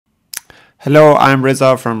Hello, I'm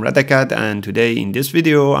Reza from RADACAD, and today in this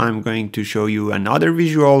video I'm going to show you another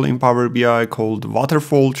visual in Power BI called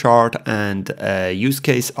Waterfall Chart and a use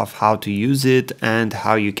case of how to use it and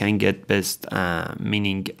how you can get best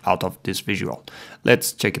meaning out of this visual.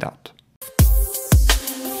 Let's check it out.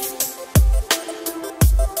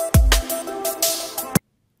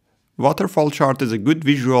 Waterfall Chart is a good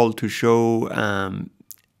visual to show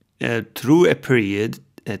through a period,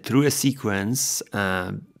 through a sequence,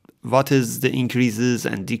 what is the increases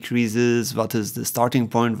and decreases, what is the starting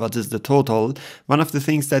point, what is the total. One of the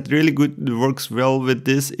things that really works well with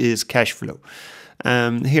this is cash flow.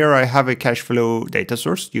 Here I have a cash flow data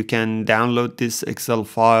source. You can download this Excel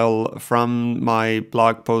file from my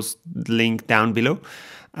blog post link down below.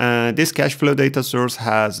 This cash flow data source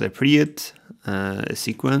has a period, a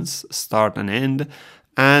sequence, start and end,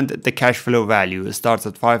 and the cash flow value. It starts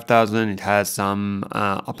at 5,000, it has some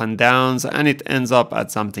up and downs, and it ends up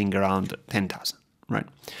at something around 10,000, right?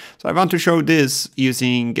 So I want to show this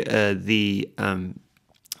using the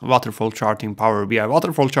waterfall chart in Power BI.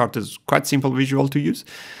 Waterfall chart is quite simple visual to use.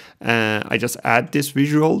 I just add this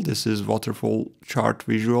visual. This is waterfall chart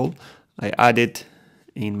visual. I add it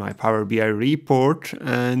in my Power BI report,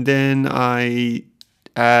 and then I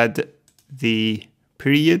add the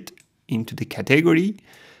period into the category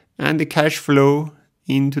and the cash flow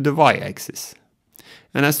into the y-axis.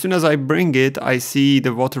 And as soon as I bring it, I see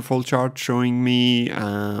the waterfall chart showing me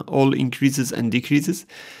all increases and decreases.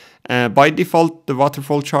 By default, the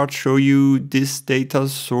waterfall chart show you this data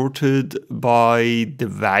sorted by the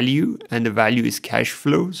value, and the value is cash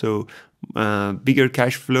flow. So bigger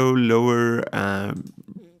cash flow, lower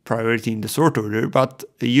priority in the sort order, but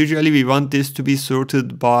usually we want this to be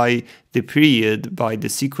sorted by the period, by the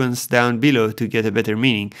sequence down below to get a better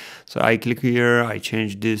meaning. So I click here, I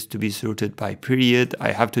change this to be sorted by period.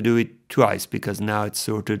 I have to do it twice because now it's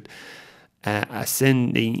sorted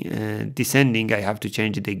ascending, descending. I have to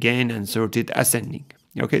change it again and sort it ascending.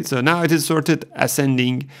 Okay, so now it is sorted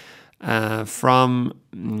ascending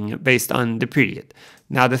based on the period.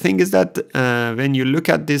 Now the thing is that when you look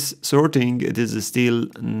at this sorting, it is still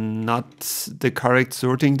not the correct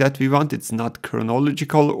sorting that we want. It's not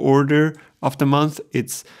chronological order of the month,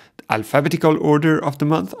 it's alphabetical order of the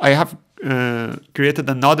month. I have created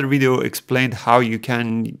another video explained how you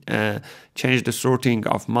can change the sorting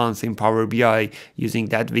of months in Power BI using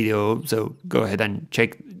that video, so go ahead and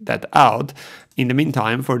check that out. In the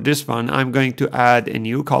meantime, for this one, I'm going to add a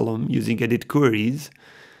new column using edit queries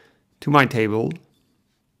to my table.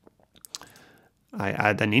 I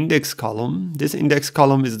add an index column. This index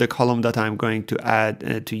column is the column that I'm going to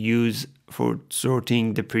add to use for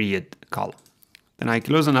sorting the period column. Then I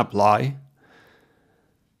close and apply,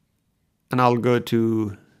 and I'll go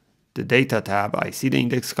to the data tab. I see the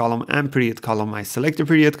index column and period column. I select the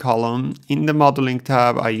period column. In the modeling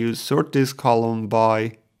tab, I use sort this column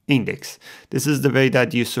by index. This is the way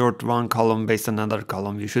that you sort one column based on another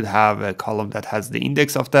column. You should have a column that has the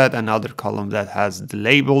index of that, another column that has the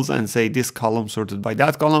labels, and say this column sorted by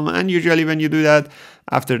that column. And usually when you do that,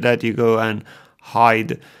 after that you go and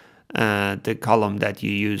hide the column that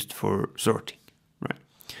you used for sorting, right?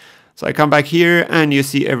 So I come back here and you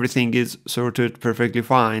see everything is sorted perfectly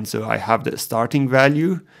fine. So I have the starting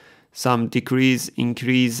value, some decrease,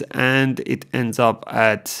 increase, and it ends up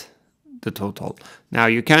at the total. Now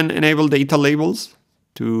you can enable data labels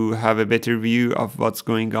to have a better view of what's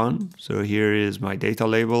going on. So here is my data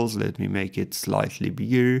labels. Let me make it slightly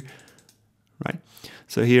bigger, right?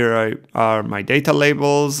 So here are my data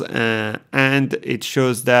labels, and it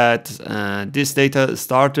shows that this data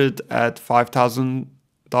started at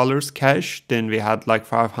 $5,000 cash. Then we had like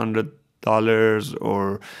 $500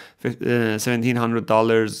 or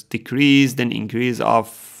 $1,700 decrease, then increase of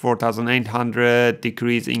 4,800,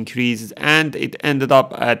 decrease, increase, and it ended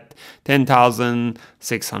up at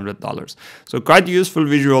 $10,600. So quite useful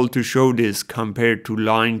visual to show this compared to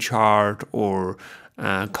line chart or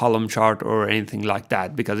column chart or anything like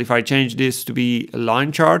that. Because if I change this to be a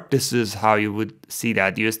line chart, this is how you would see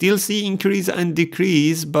that. You still see increase and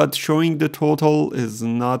decrease, but showing the total is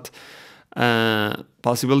not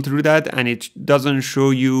possible through that, and it doesn't show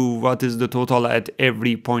you what is the total at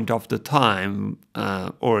every point of the time,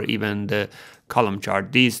 or even the column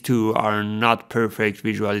chart. These two are not perfect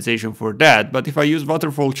visualization for that, but if I use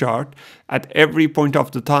waterfall chart, at every point of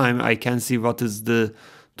the time I can see what is the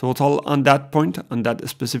total on that point, on that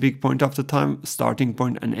specific point of the time, starting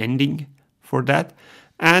point and ending for that.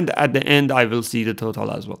 And at the end, I will see the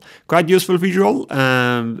total as well. Quite useful visual.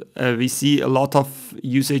 We see a lot of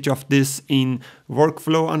usage of this in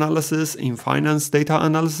workflow analysis, in finance data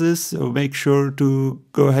analysis. So make sure to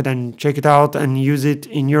go ahead and check it out and use it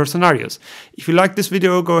in your scenarios. If you like this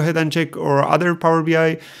video, go ahead and check our other Power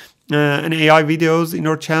BI and AI videos in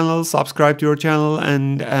our channel. Subscribe to our channel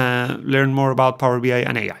and learn more about Power BI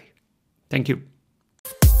and AI. Thank you.